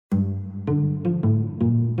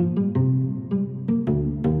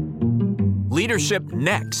Leadership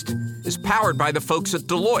Next is powered by the folks at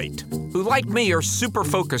Deloitte, who, like me, are super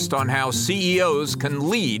focused on how CEOs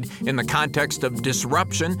can lead in the context of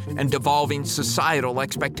disruption and evolving societal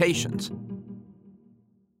expectations.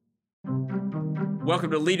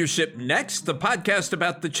 Welcome to Leadership Next, the podcast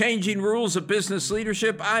about the changing rules of business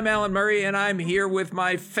leadership. I'm Alan Murray, and I'm here with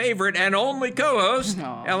my favorite and only co-host,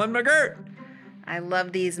 Ellen McGirt. I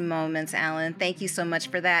love these moments, Alan. Thank you so much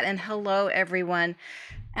for that. And hello, everyone.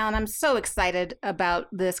 Alan, I'm so excited about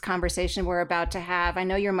this conversation we're about to have. I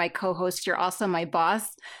know you're my co-host. You're also my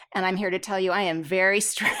boss. And I'm here to tell you I am very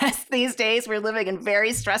stressed these days. We're living in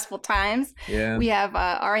very stressful times. Yeah. We have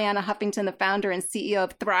Arianna Huffington, the founder and CEO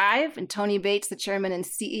of Thrive, and Tony Bates, the chairman and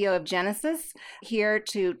CEO of Genesys, here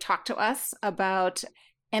to talk to us about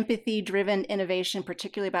empathy-driven innovation,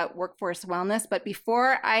 particularly about workforce wellness. But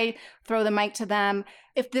before I throw the mic to them,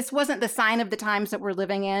 if this wasn't the sign of the times that we're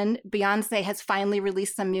living in, Beyonce has finally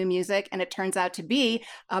released some new music, and it turns out to be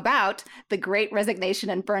about the great resignation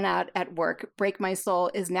and burnout at work. Break My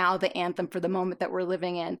Soul is now the anthem for the moment that we're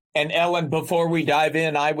living in. And Ellen, before we dive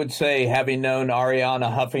in, I would say, having known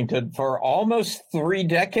Arianna Huffington for almost 3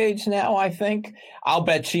 decades now, I think, I'll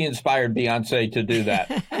bet she inspired Beyonce to do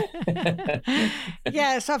that.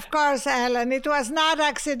 Yes, of course, Ellen. It was not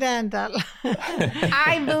accidental.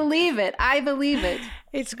 I believe it. I believe it.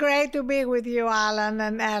 It's great to be with you, Alan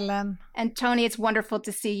and Ellen. And Tony, it's wonderful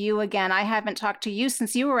to see you again. I haven't talked to you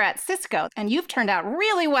since you were at Cisco, and you've turned out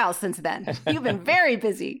really well since then. You've been very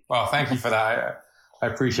busy. Well, thank you for that. I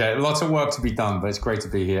appreciate it. Lots of work to be done, but it's great to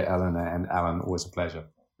be here, Ellen and Alan. Always a pleasure.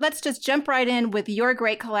 Let's just jump right in with your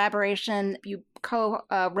great collaboration. You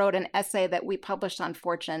co-wrote an essay that we published on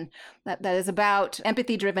Fortune that is about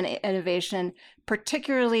empathy-driven innovation,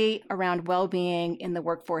 particularly around well-being in the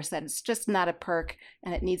workforce, that it's just not a perk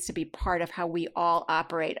and it needs to be part of how we all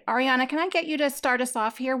operate. Arianna, can I get you to start us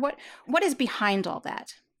off here? What is behind all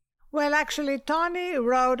that? Well, actually, Tony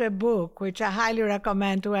wrote a book, which I highly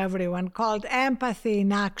recommend to everyone, called Empathy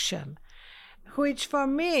in Action, which for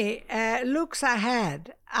me looks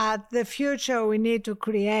ahead at the future we need to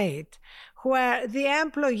create, where the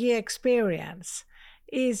employee experience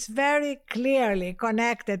is very clearly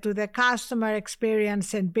connected to the customer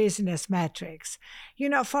experience and business metrics. You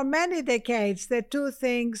know, for many decades, the two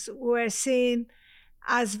things were seen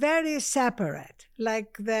as very separate.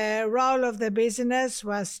 Like the role of the business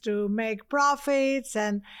was to make profits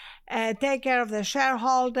and take care of the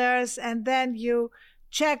shareholders, and then you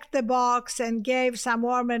checked the box and gave some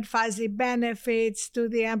warm and fuzzy benefits to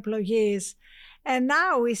the employees. And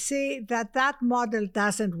now we see that that model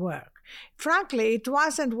doesn't work. Frankly, it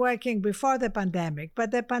wasn't working before the pandemic,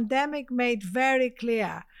 but the pandemic made very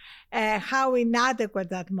clear how inadequate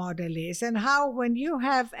that model is, and how when you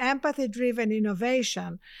have empathy-driven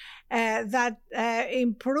innovation that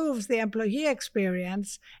improves the employee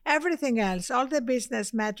experience, everything else, all the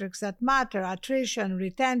business metrics that matter, attrition,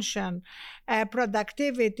 retention,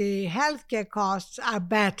 productivity, healthcare costs, are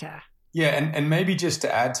better. Yeah, and maybe just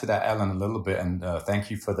to add to that, Ellen, a little bit, and thank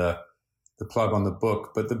you for the plug on the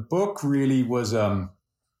book. But the book really was,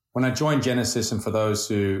 when I joined Genesys, and for those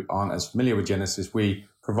who aren't as familiar with Genesys, we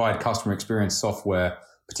provide customer experience software,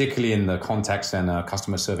 particularly in the contact center,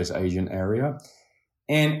 customer service agent area.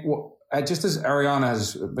 And just as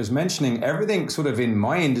Arianna was mentioning, everything sort of in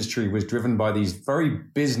my industry was driven by these very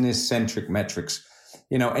business-centric metrics,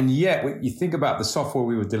 you know, and yet when you think about the software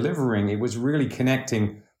we were delivering, it was really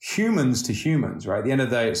connecting humans to humans, right? At the end of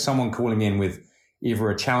the day, it's someone calling in with either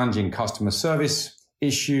a challenging customer service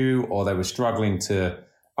issue, or they were struggling to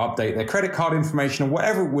update their credit card information, or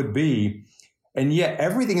whatever it would be. And yet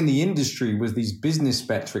everything in the industry was these business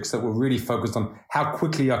metrics that were really focused on how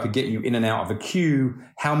quickly I could get you in and out of a queue,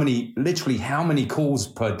 how many calls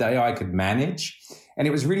per day I could manage. And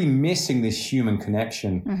it was really missing this human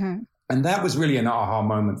connection. Mm-hmm. And that was really an aha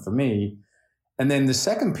moment for me. And then the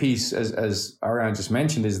second piece, as Arianna just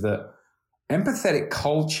mentioned, is that empathetic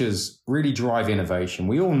cultures really drive innovation.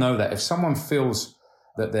 We all know that if someone feels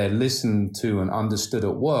that they're listened to and understood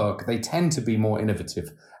at work, they tend to be more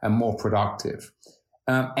innovative and more productive.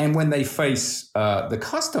 And when they face the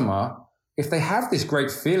customer, if they have this great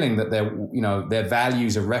feeling that their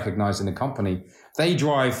values are recognized in the company, they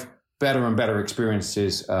drive better and better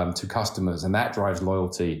experiences to customers, and that drives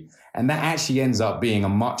loyalty. And that actually ends up being a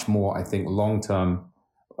much more, I think, long-term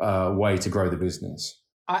way to grow the business.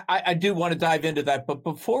 I do want to dive into that. But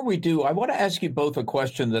before we do, I want to ask you both a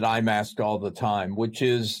question that I'm asked all the time, which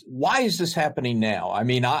is, why is this happening now? I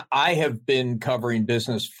mean, I have been covering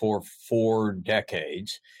business for 4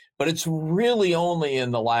 decades, but it's really only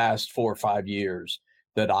in the last 4 or 5 years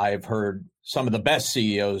that I've heard some of the best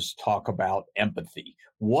CEOs talk about empathy.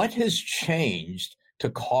 What has changed to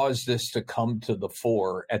cause this to come to the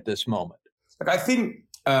fore at this moment? Look, I think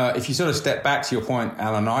if you sort of step back to your point,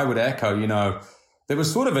 Alan, I would echo, there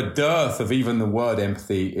was sort of a dearth of even the word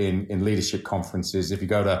empathy in leadership conferences. If you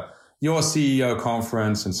go to your CEO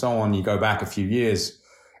conference and so on, you go back a few years,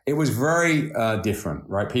 it was very different,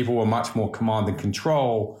 right? People were much more command and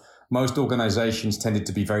control. Most organizations tended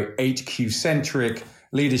to be very HQ-centric,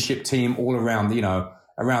 leadership team all around,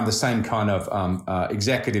 around the same kind of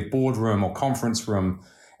executive boardroom or conference room.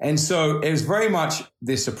 And so it was very much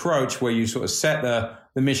this approach where you sort of set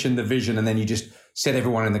the mission, the vision, and then you just set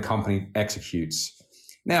everyone in the company executes.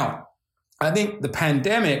 Now, I think the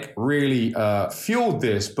pandemic really fueled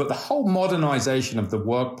this, but the whole modernization of the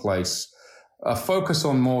workplace, a focus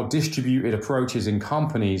on more distributed approaches in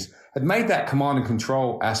companies, had made that command and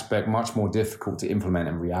control aspect much more difficult to implement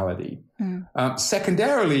in reality.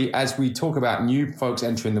 Secondarily, as we talk about new folks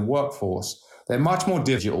entering the workforce, they're much more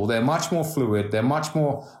digital, they're much more fluid, they're much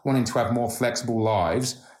more wanting to have more flexible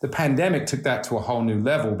lives. The pandemic took that to a whole new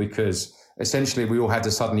level because essentially we all had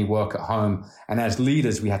to suddenly work at home. And as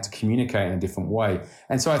leaders, we had to communicate in a different way.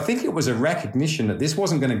 And so I think it was a recognition that this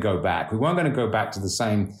wasn't going to go back. We weren't going to go back to the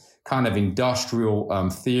same kind of industrial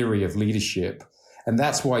theory of leadership. And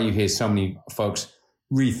that's why you hear so many folks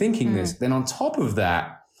rethinking this. Then on top of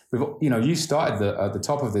that, you started at the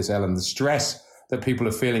top of this, Ellen, the stress that people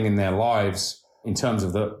are feeling in their lives in terms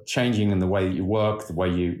of the changing in the way that you work, the way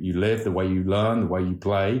you live, the way you learn, the way you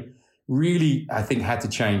play, really, I think, had to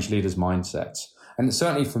change leaders' mindsets. And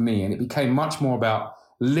certainly for me, and it became much more about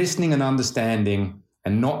listening and understanding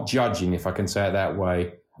and not judging, if I can say it that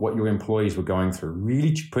way, what your employees were going through,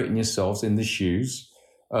 really putting yourselves in the shoes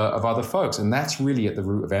of other folks. And that's really at the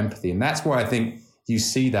root of empathy. And that's why I think you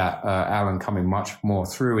see that, Alan, coming much more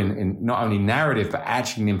through in not only narrative, but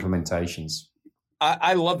actually in implementations.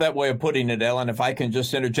 I love that way of putting it, Ellen. If I can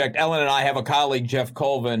just interject, Ellen and I have a colleague, Jeff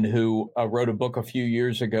Colvin, who wrote a book a few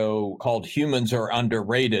years ago called Humans Are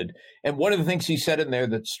Underrated. And one of the things he said in there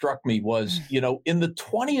that struck me was, in the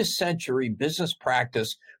 20th century, business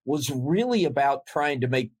practice was really about trying to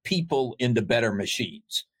make people into better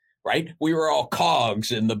machines. Right? We were all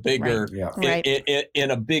cogs in the bigger,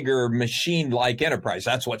 in a bigger machine-like enterprise.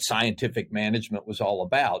 That's what scientific management was all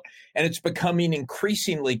about. And it's becoming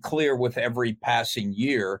increasingly clear with every passing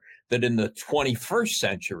year that in the 21st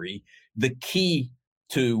century, the key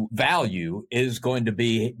to value is going to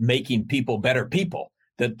be making people better people,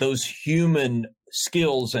 that those human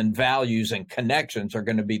skills and values and connections are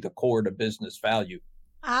going to be the core to business value.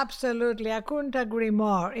 Absolutely. I couldn't agree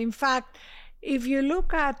more. In fact, if you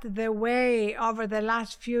look at the way over the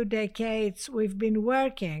last few decades we've been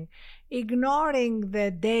working, ignoring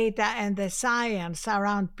the data and the science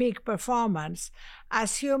around peak performance,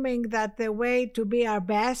 assuming that the way to be our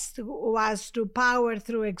best was to power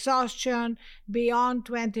through exhaustion beyond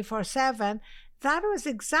 24/7, that was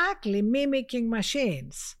exactly mimicking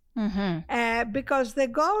machines. Because the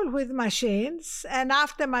goal with machines, and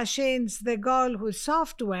after machines, the goal with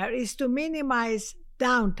software is to minimize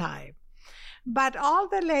downtime. But all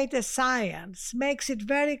the latest science makes it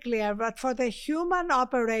very clear that for the human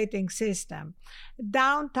operating system,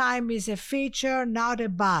 downtime is a feature, not a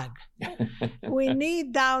bug. We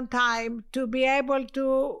need downtime to be able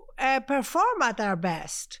to perform at our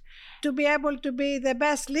best, to be able to be the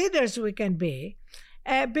best leaders we can be,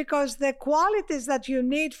 because the qualities that you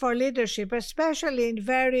need for leadership, especially in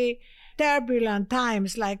very turbulent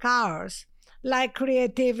times like ours, like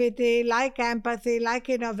creativity, like empathy, like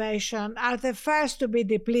innovation, are the first to be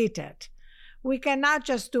depleted. We cannot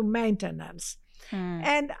just do maintenance.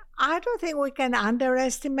 And I don't think we can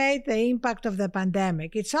underestimate the impact of the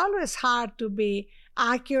pandemic. It's always hard to be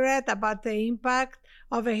accurate about the impact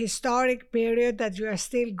of a historic period that you are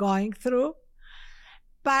still going through.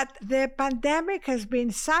 But the pandemic has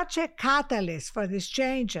been such a catalyst for these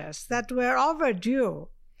changes that we're overdue.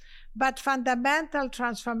 But fundamental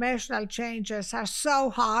transformational changes are so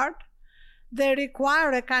hard, they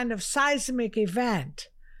require a kind of seismic event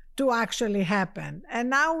to actually happen. And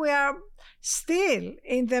now we are still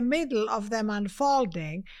in the middle of them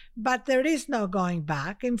unfolding, but there is no going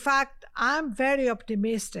back. In fact, I'm very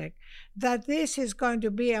optimistic that this is going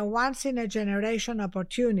to be a once-in-a-generation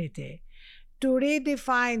opportunity to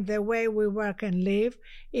redefine the way we work and live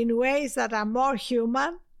in ways that are more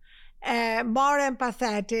human, more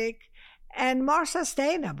empathetic, and more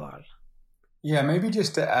sustainable. Yeah, maybe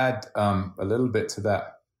just to add a little bit to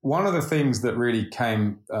that. One of the things that really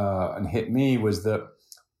came and hit me was that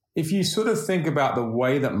if you sort of think about the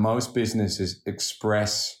way that most businesses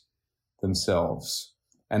express themselves,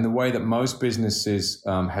 and the way that most businesses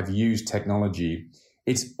have used technology,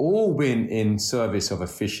 it's all been in service of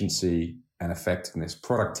efficiency and effectiveness,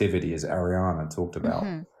 productivity, as Arianna talked about.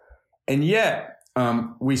 Mm-hmm. And yet,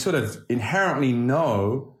 we sort of inherently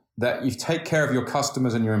know that you take care of your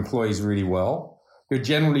customers and your employees really well, you're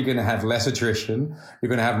generally going to have less attrition, you're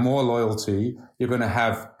going to have more loyalty, you're going to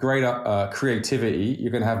have greater creativity,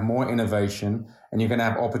 you're going to have more innovation, and you're going to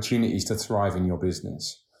have opportunities to thrive in your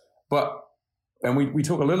business. And we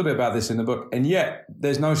talk a little bit about this in the book, and yet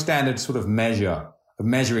there's no standard sort of measure of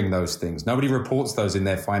measuring those things. Nobody reports those in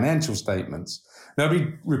their financial statements.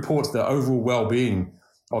 Nobody reports the overall well-being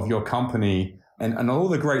of your company and all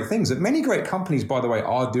the great things that many great companies, by the way,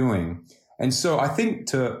 are doing. And so I think,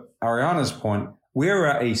 to Arianna's point, we're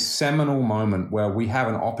at a seminal moment where we have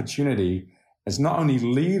an opportunity as not only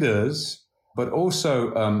leaders, but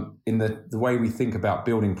also in the way we think about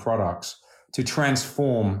building products to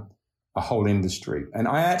transform a whole industry. And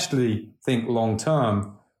I actually think long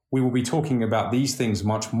term, we will be talking about these things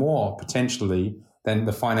much more potentially than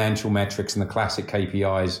the financial metrics and the classic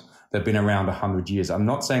KPIs that have been around 100 years. I'm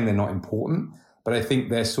not saying they're not important, but I think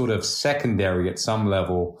they're sort of secondary at some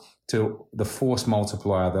level to the force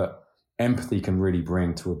multiplier that empathy can really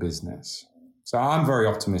bring to a business. So I'm very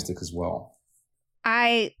optimistic as well.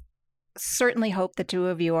 I certainly hope the two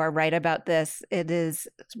of you are right about this.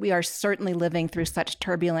 We are certainly living through such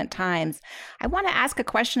turbulent times. I want to ask a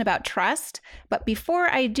question about trust, but before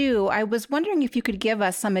I do, I was wondering if you could give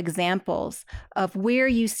us some examples of where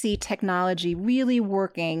you see technology really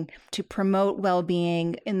working to promote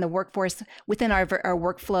well-being in the workforce, within our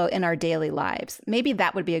workflow, in our daily lives. Maybe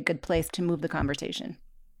that would be a good place to move the conversation.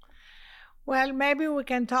 Well, maybe we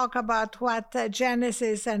can talk about what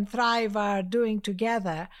Genesys and Thrive are doing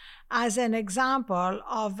together as an example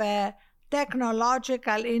of a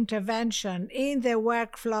technological intervention in the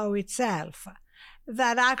workflow itself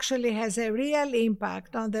that actually has a real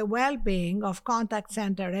impact on the well-being of contact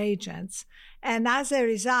center agents, and as a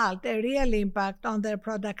result, a real impact on their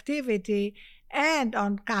productivity and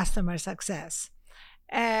on customer success.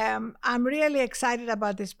 I'm really excited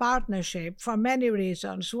about this partnership for many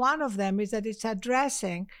reasons. One of them is that it's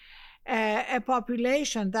addressing a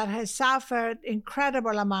population that has suffered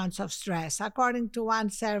incredible amounts of stress. According to one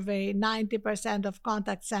survey, 90% of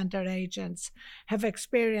contact center agents have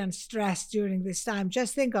experienced stress during this time.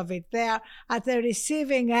 Just think of it. They're at the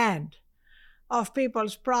receiving end of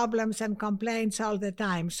people's problems and complaints all the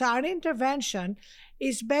time. So our intervention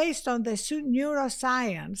is based on the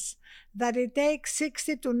neuroscience that it takes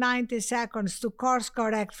 60 to 90 seconds to course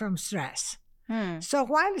correct from stress. So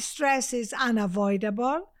while stress is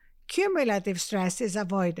unavoidable, cumulative stress is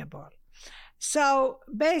avoidable. So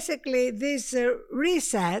basically these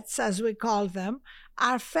resets, as we call them,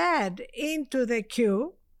 are fed into the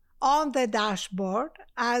queue on the dashboard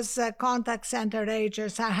as contact center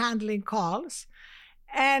agents are handling calls.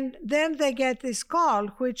 And then they get this call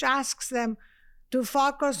which asks them to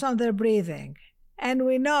focus on their breathing. And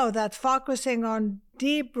we know that focusing on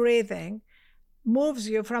deep breathing moves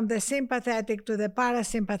you from the sympathetic to the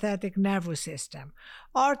parasympathetic nervous system,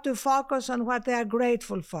 or to focus on what they are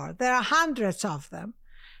grateful for. There are hundreds of them.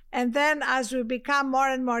 And then as we become more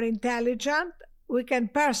and more intelligent, we can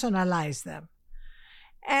personalize them.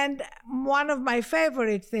 And one of my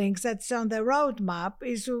favorite things that's on the roadmap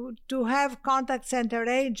is to have contact center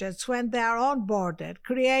agents, when they are onboarded,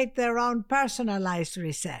 create their own personalized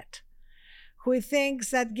reset with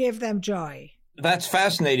things that give them joy. That's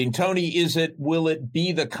fascinating. Tony, will it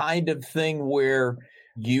be the kind of thing where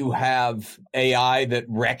you have AI that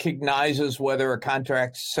recognizes whether a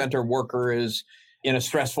contact center worker is in a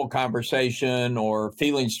stressful conversation or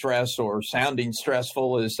feeling stress or sounding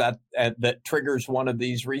stressful? Is that triggers one of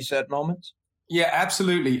these reset moments? Yeah,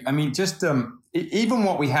 absolutely. I mean, just even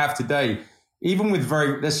what we have today, even with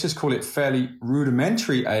let's just call it fairly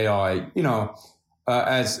rudimentary AI,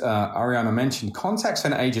 as Arianna mentioned, contact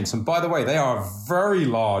center agents, and by the way, they are a very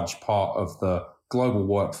large part of the global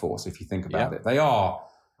workforce, if you think about it. They are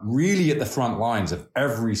really at the front lines of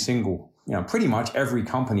every single, pretty much every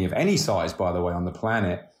company of any size, by the way, on the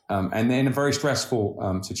planet. And in a very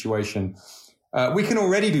stressful situation, we can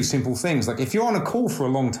already do simple things. Like if you're on a call for a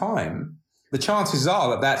long time, the chances are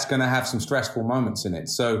that that's going to have some stressful moments in it.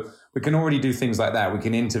 So we can already do things like that. We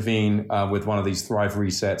can intervene with one of these Thrive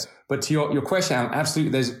resets. But to your question, Alan,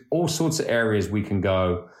 absolutely, there's all sorts of areas we can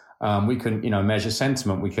go. We can, measure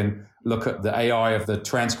sentiment. We can look at the AI of the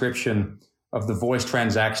transcription of the voice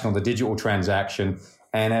transaction or the digital transaction.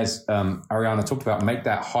 And as Arianna talked about, make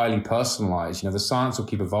that highly personalized. The science will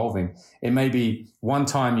keep evolving. It may be one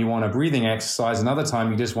time you want a breathing exercise, another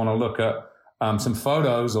time you just want to look at some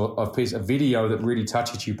photos or a piece of video that really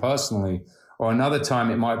touches you personally. Or another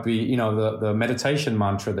time it might be, the meditation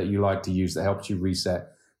mantra that you like to use that helps you reset.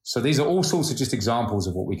 So these are all sorts of just examples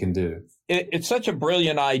of what we can do. It's such a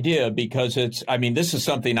brilliant idea because this is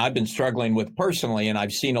something I've been struggling with personally, and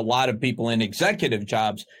I've seen a lot of people in executive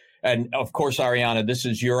jobs. And of course, Ariana, this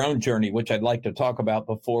is your own journey, which I'd like to talk about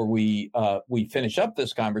before we finish up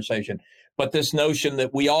this conversation. But this notion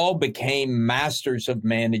that we all became masters of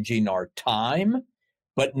managing our time,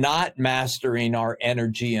 but not mastering our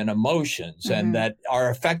energy and emotions, and that our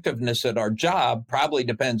effectiveness at our job probably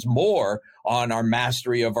depends more on our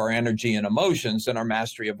mastery of our energy and emotions than our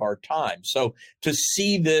mastery of our time. So to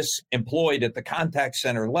see this employed at the contact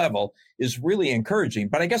center level is really encouraging.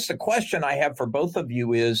 But I guess the question I have for both of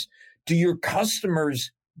you is, do your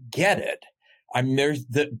customers get it? I mean, there's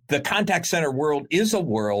the contact center world is a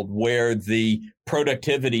world where the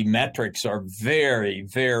productivity metrics are very,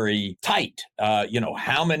 very tight.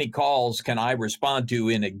 How many calls can I respond to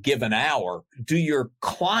in a given hour? Do your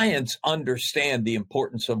clients understand the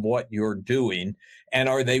importance of what you're doing? And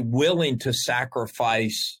are they willing to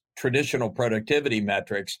sacrifice traditional productivity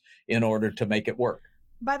metrics in order to make it work?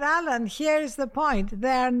 But Alan, here's the point.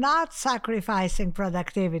 They're not sacrificing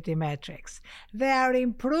productivity metrics. They are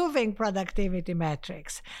improving productivity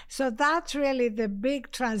metrics. So that's really the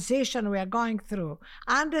big transition we are going through.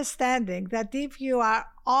 Understanding that if you are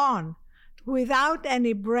on without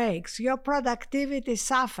any breaks, your productivity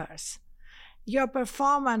suffers. Your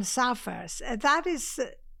performance suffers. That is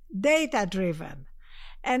data-driven.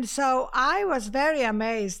 And so I was very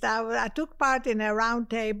amazed. I took part in a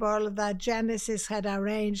roundtable that Genesys had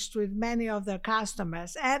arranged with many of their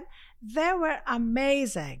customers, and they were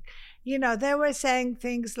amazing. They were saying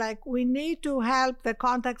things like, we need to help the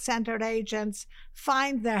contact center agents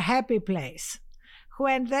find their happy place.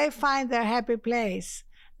 When they find their happy place,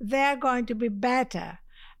 they're going to be better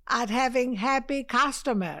at having happy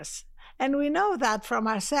customers. And we know that from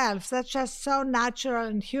ourselves. That's just so natural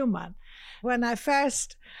and human. When I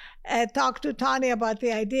first talked to Tony about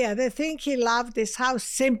the idea, the thing he loved is how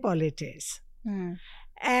simple it is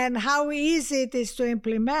and how easy it is to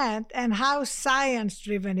implement and how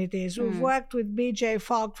science-driven it is. We've worked with BJ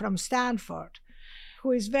Fogg from Stanford,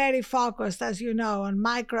 who is very focused, as you know, on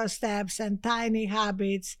micro steps and tiny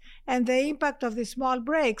habits and the impact of the small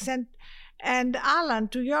breaks. And Alan,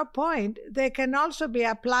 to your point, they can also be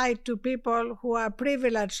applied to people who are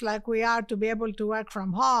privileged like we are to be able to work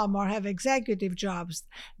from home or have executive jobs.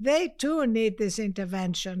 They too need these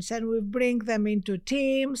interventions, and we bring them into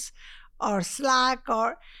Teams or Slack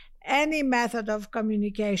or any method of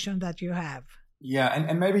communication that you have. Yeah,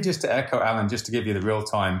 and maybe just to echo, Alan, just to give you the real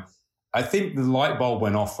time, I think the light bulb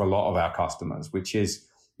went off for a lot of our customers, which is,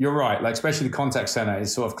 you're right, like especially the contact center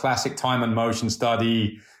is sort of classic time and motion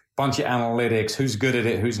study, bunch of analytics, who's good at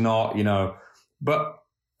it, who's not, but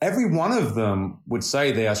every one of them would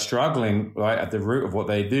say they are struggling right at the root of what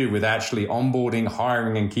they do with actually onboarding,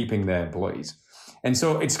 hiring, and keeping their employees. And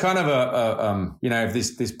so it's kind of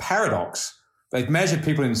this paradox. They've measured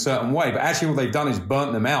people in a certain way, but actually what they've done is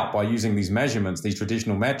burnt them out by using these measurements, these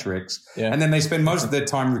traditional metrics. Yeah. And then they spend most of their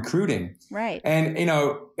time recruiting. Right. And,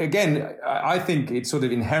 again, I think it's sort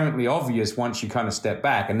of inherently obvious once you kind of step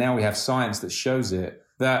back, and now we have science that shows it,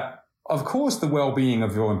 that, of course, the well-being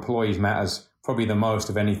of your employees matters probably the most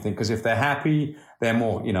of anything, because if they're happy, they're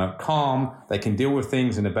more, calm, they can deal with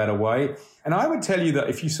things in a better way. And I would tell you that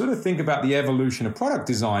if you sort of think about the evolution of product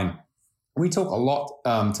design, we talk a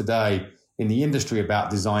lot today in the industry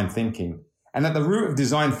about design thinking. And at the root of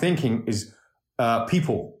design thinking is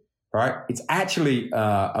people, right? It's actually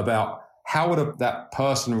about how would that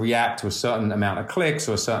person react to a certain amount of clicks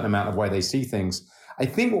or a certain amount of way they see things. I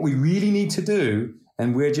think what we really need to do,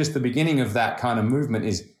 and we're just the beginning of that kind of movement,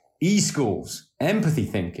 is e-schools, empathy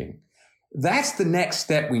thinking. That's the next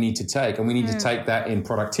step we need to take. And we need to take that in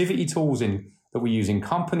productivity tools that we use in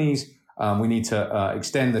companies. We need to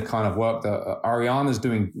extend the kind of work that Ariana's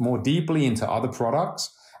doing more deeply into other products.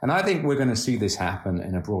 And I think we're going to see this happen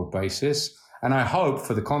in a broad basis. And I hope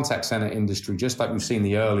for the contact center industry, just like we've seen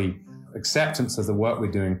the early acceptance of the work we're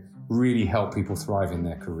doing, really help people thrive in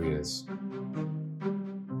their careers.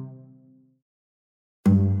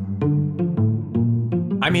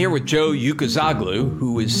 I'm here with Joe Ukazoglu,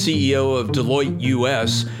 who is CEO of Deloitte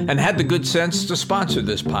US and had the good sense to sponsor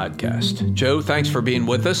this podcast. Joe, thanks for being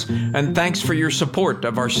with us, and thanks for your support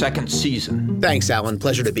of our second season. Thanks, Alan.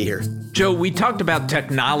 Pleasure to be here. Joe, we talked about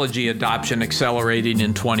technology adoption accelerating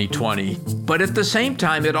in 2020, but at the same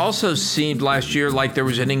time, it also seemed last year like there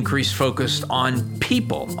was an increased focus on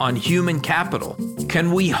people, on human capital.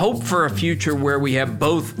 Can we hope for a future where we have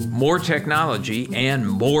both more technology and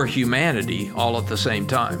more humanity all at the same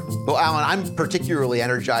time? Well, Alan, I'm particularly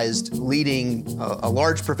energized leading a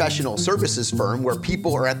large professional services firm where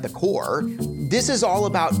people are at the core. This is all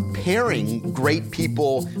about pairing great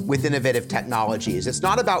people with innovative technologies. It's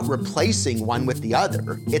not about replacing one with the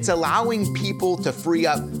other. It's allowing people to free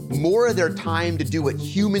up more of their time to do what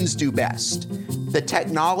humans do best. The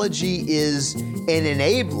technology is an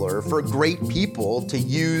enabler for great people to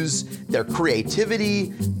use their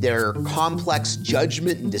creativity, their complex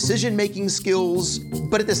judgment and decision-making skills.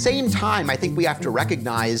 But at the same time, I think we have to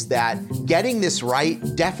recognize that getting this right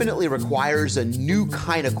definitely requires a new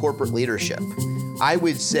kind of corporate leadership. I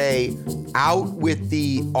would say out with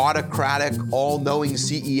the autocratic, all-knowing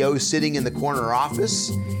CEO sitting in the corner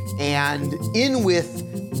office, and in with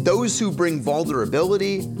those who bring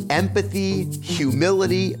vulnerability, empathy,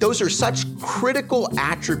 humility. Those are such critical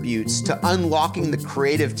attributes to unlocking the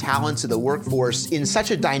creative talents of the workforce in such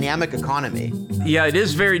a dynamic economy. Yeah, it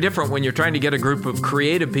is very different when you're trying to get a group of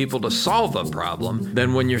creative people to solve a problem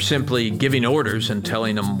than when you're simply giving orders and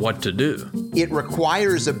telling them what to do. It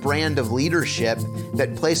requires a brand of leadership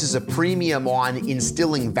that places a premium on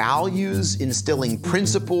instilling values, instilling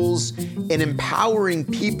principles, and empowering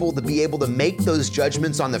people to be able to make those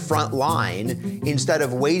judgments on the front line instead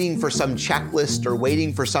of waiting for some checklist or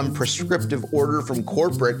waiting for some prescriptive order from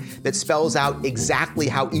corporate that spells out exactly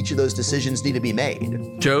how each of those decisions need to be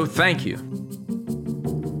made. Joe, thank you.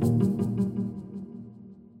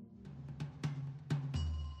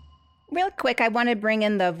 Real quick, I want to bring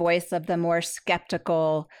in the voice of the more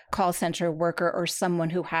skeptical call center worker or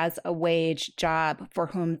someone who has a wage job for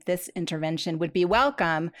whom this intervention would be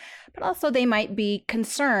welcome, but also they might be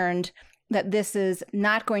concerned that this is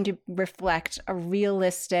not going to reflect a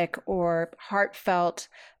realistic or heartfelt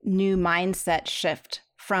new mindset shift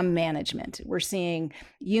from management. We're seeing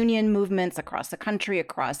union movements across the country,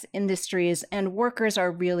 across industries, and workers are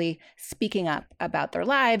really speaking up about their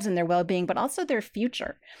lives and their well-being, but also their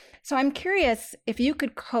future. So I'm curious if you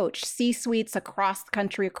could coach C-suites across the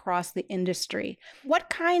country, across the industry. What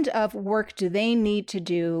kind of work do they need to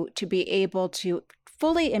do to be able to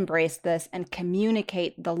fully embrace this and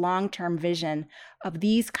communicate the long-term vision of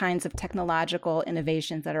these kinds of technological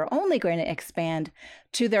innovations that are only going to expand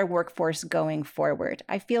to their workforce going forward?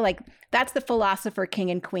 I feel like that's the philosopher king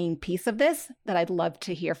and queen piece of this that I'd love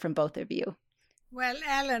to hear from both of you. Well,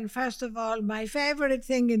 Ellen, first of all, my favorite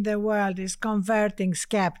thing in the world is converting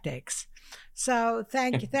skeptics. So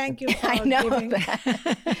thank you for I know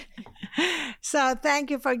that. So thank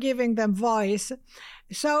you for giving them voice.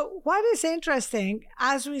 So what is interesting,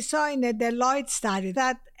 as we saw in the Deloitte study,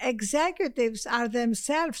 that executives are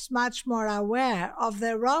themselves much more aware of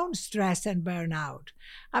their own stress and burnout.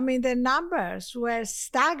 I mean, the numbers were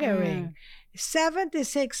staggering.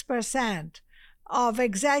 76% of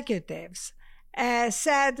executives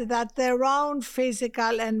said that their own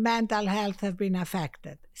physical and mental health have been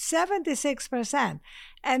affected. 76%.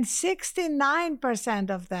 And 69%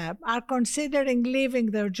 of them are considering leaving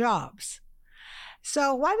their jobs.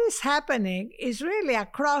 So what is happening is really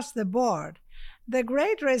across the board. The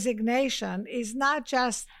Great Resignation is not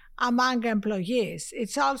just among employees,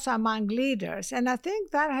 it's also among leaders. And I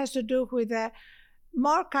think that has to do with a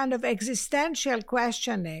more kind of existential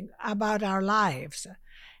questioning about our lives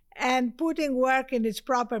and putting work in its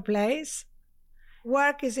proper place.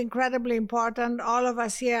 Work is incredibly important. All of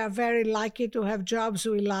us here are very lucky to have jobs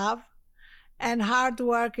we love, and hard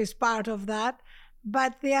work is part of that.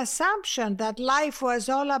 But the assumption that life was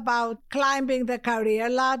all about climbing the career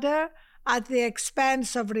ladder at the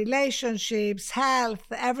expense of relationships, health,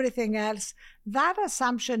 everything else, that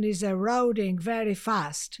assumption is eroding very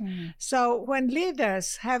fast. So when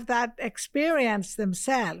leaders have that experience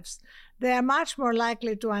themselves, they are much more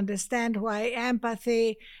likely to understand why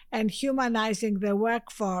empathy and humanizing the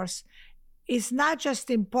workforce is not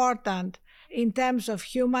just important in terms of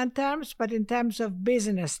human terms, but in terms of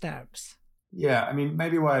business terms. Yeah, I mean,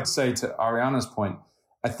 maybe what I'd say to Arianna's point,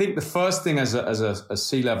 I think the first thing as a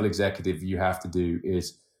C-level executive you have to do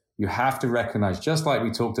is you have to recognize, just like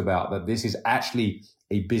we talked about, that this is actually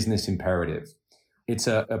a business imperative. It's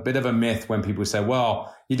a bit of a myth when people say,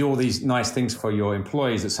 well, you do all these nice things for your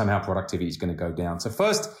employees that somehow productivity is going to go down. So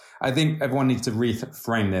first, I think everyone needs to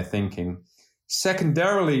reframe their thinking.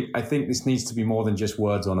 Secondarily, I think this needs to be more than just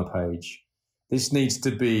words on a page. This needs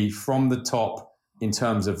to be from the top in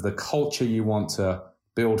terms of the culture you want to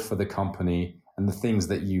build for the company and the things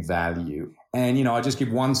that you value. And, I just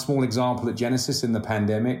give one small example at Genesys in the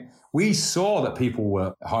pandemic. We saw that people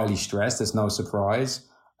were highly stressed. There's no surprise.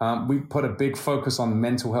 We put a big focus on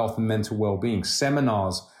mental health and mental well-being,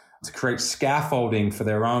 seminars to create scaffolding for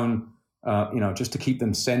their own, just to keep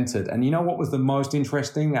them centered. And you know what was the most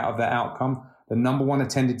interesting out of that outcome? The number one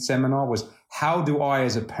attended seminar was, how do I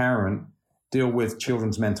as a parent deal with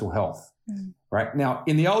children's mental health? Right now,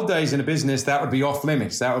 in the old days in a business, that would be off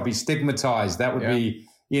limits. That would be stigmatized. That would be,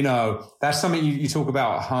 that's something you talk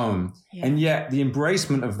about at home. Yeah. And yet the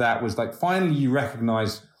embracement of that was like, finally you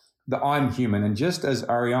recognize that I'm human. And just as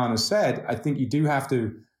Arianna said, I think you do have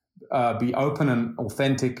to be open and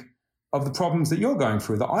authentic of the problems that you're going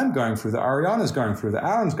through, that I'm going through, that Arianna's going through, that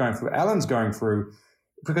Alan's going through, Ellen's going through,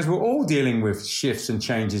 because we're all dealing with shifts and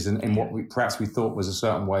changes in what perhaps we thought was a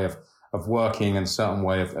certain way of working and a certain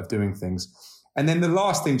way of doing things. And then the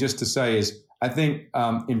last thing just to say is, I think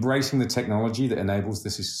embracing the technology that enables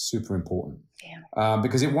this is super important.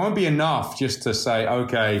 Because it won't be enough just to say,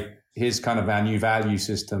 okay, here's kind of our new value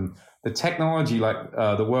system. The technology, like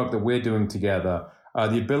the work that we're doing together,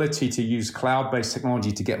 the ability to use cloud-based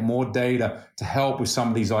technology to get more data to help with some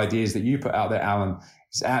of these ideas that you put out there, Alan,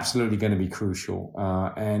 is absolutely going to be crucial.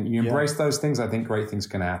 And you embrace those things, I think great things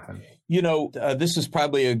can happen. This is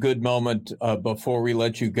probably a good moment before we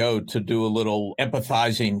let you go to do a little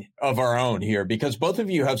empathizing of our own here, because both of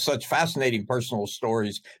you have such fascinating personal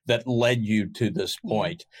stories that led you to this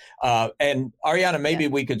point. And Arianna, maybe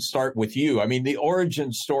we could start with you. I mean, the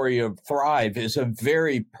origin story of Thrive is a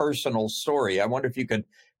very personal story. I wonder if you could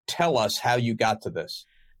tell us how you got to this.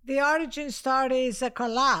 The origin story is a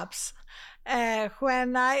collapse.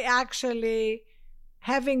 When I actually,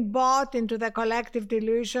 having bought into the collective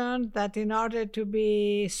delusion that in order to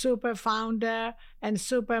be super founder and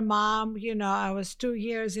super mom, I was 2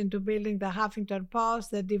 years into building the Huffington Post,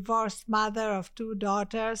 the divorced mother of 2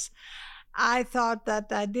 daughters. I thought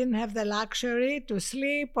that I didn't have the luxury to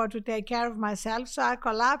sleep or to take care of myself. So I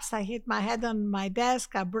collapsed. I hit my head on my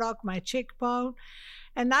desk. I broke my cheekbone.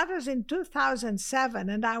 And that was in 2007.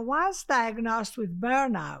 And I was diagnosed with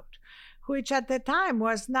burnout, which at the time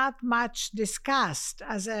was not much discussed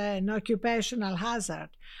as an occupational hazard.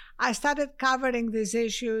 I started covering these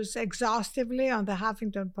issues exhaustively on the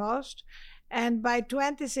Huffington Post. And by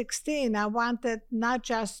 2016, I wanted not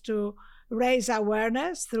just to raise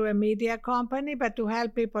awareness through a media company, but to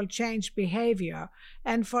help people change behavior.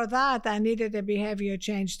 And for that, I needed a behavior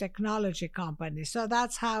change technology company. So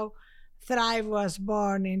that's how Thrive was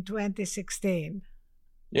born in 2016.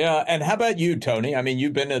 Yeah. And how about you, Tony? I mean,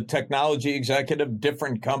 you've been a technology executive,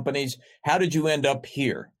 different companies. How did you end up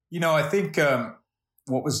here? I think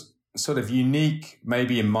what was sort of unique,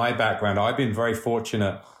 maybe in my background, I've been very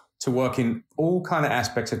fortunate to work in all kind of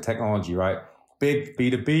aspects of technology, right? Big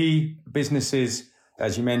B2B businesses.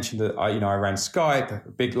 As you mentioned, I ran Skype,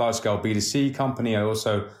 a big large-scale B2C company. I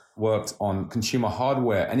also worked on consumer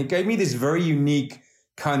hardware. And it gave me this very unique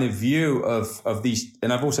kind of view of these.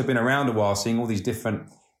 And I've also been around a while, seeing all these different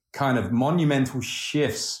kind of monumental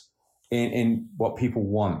shifts in what people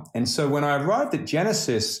want. And so when I arrived at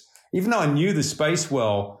Genesys, even though I knew the space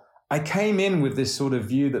well, I came in with this sort of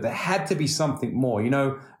view that there had to be something more.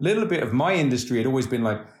 A little bit of my industry had always been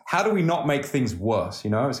like, how do we not make things worse?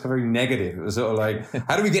 It's very negative. It was sort of like,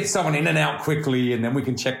 how do we get someone in and out quickly and then we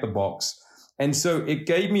can check the box? And so it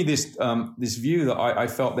gave me this view that I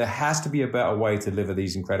felt there has to be a better way to deliver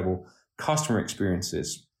these incredible customer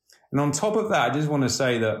experiences. And on top of that, I just want to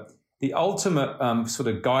say that the ultimate sort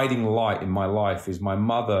of guiding light in my life is my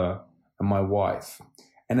mother and my wife.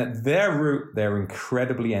 And at their root, they're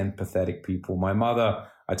incredibly empathetic people. My mother,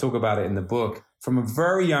 I talk about it in the book, from a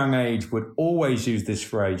very young age would always use this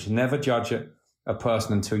phrase, never judge a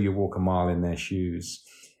person until you walk a mile in their shoes.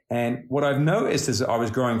 And what I've noticed is that I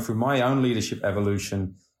was growing through my own leadership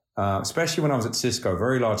evolution, especially when I was at Cisco, a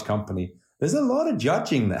very large company. There's a lot of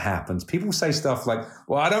judging that happens. People say stuff like,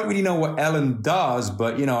 well, I don't really know what Ellen does,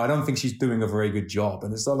 but, I don't think she's doing a very good job.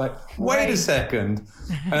 And it's sort of like, wait a second.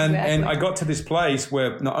 And, and I got to this place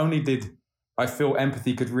where not only did I feel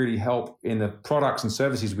empathy could really help in the products and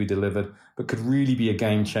services we delivered, but could really be a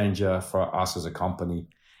game changer for us as a company.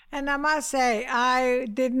 And I must say, I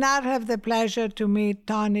did not have the pleasure to meet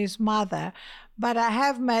Tony's mother, but I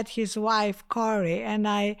have met his wife, Corey, and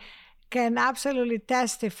I can absolutely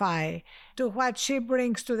testify to what she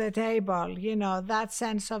brings to the table, that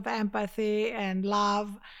sense of empathy and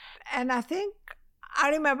love. And I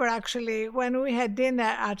remember actually when we had dinner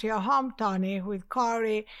at your home, Tony, with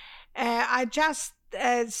Corey, I just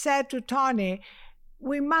said to Tony,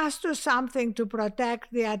 we must do something to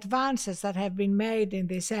protect the advances that have been made in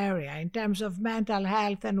this area in terms of mental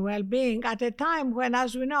health and well-being at a time when,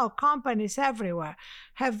 as we know, companies everywhere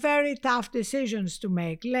have very tough decisions to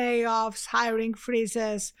make, layoffs, hiring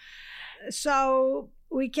freezes. So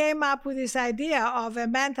we came up with this idea of a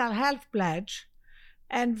mental health pledge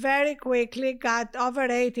and very quickly got over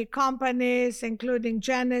 80 companies, including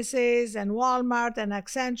Genesys and Walmart and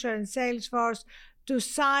Accenture and Salesforce, to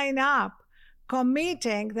sign up,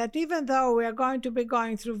 committing that even though we are going to be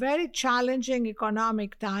going through very challenging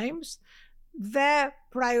economic times, the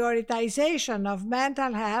prioritization of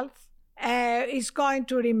mental health is going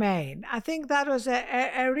to remain. I think that was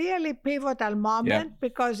a really pivotal moment,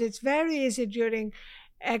 because it's very easy during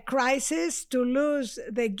a crisis to lose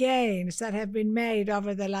the gains that have been made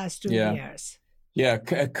over the last 2 years. Yeah,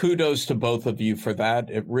 kudos to both of you for that.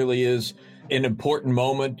 It really is an important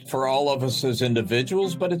moment for all of us as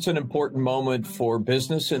individuals, but it's an important moment for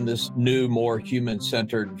business in this new, more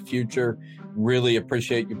human-centered future. Really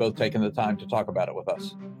appreciate you both taking the time to talk about it with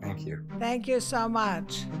us. Thank you. Thank you so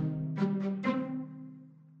much.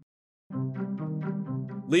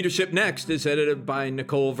 Leadership Next is edited by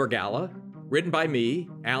Nicole Vergala, written by me,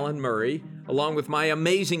 Alan Murray, along with my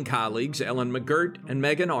amazing colleagues Ellen McGirt and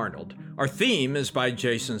Megan Arnold. Our theme is by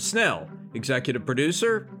Jason Snell. Executive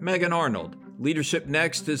producer, Megan Arnold. Leadership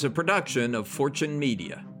Next is a production of Fortune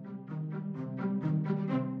Media.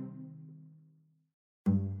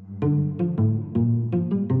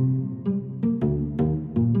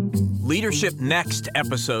 Leadership Next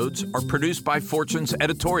episodes are produced by Fortune's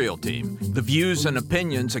editorial team. The views and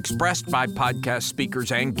opinions expressed by podcast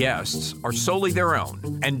speakers and guests are solely their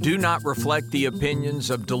own and do not reflect the opinions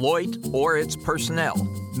of Deloitte or its personnel.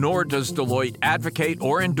 Nor does Deloitte advocate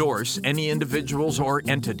or endorse any individuals or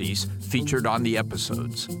entities featured on the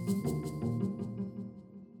episodes.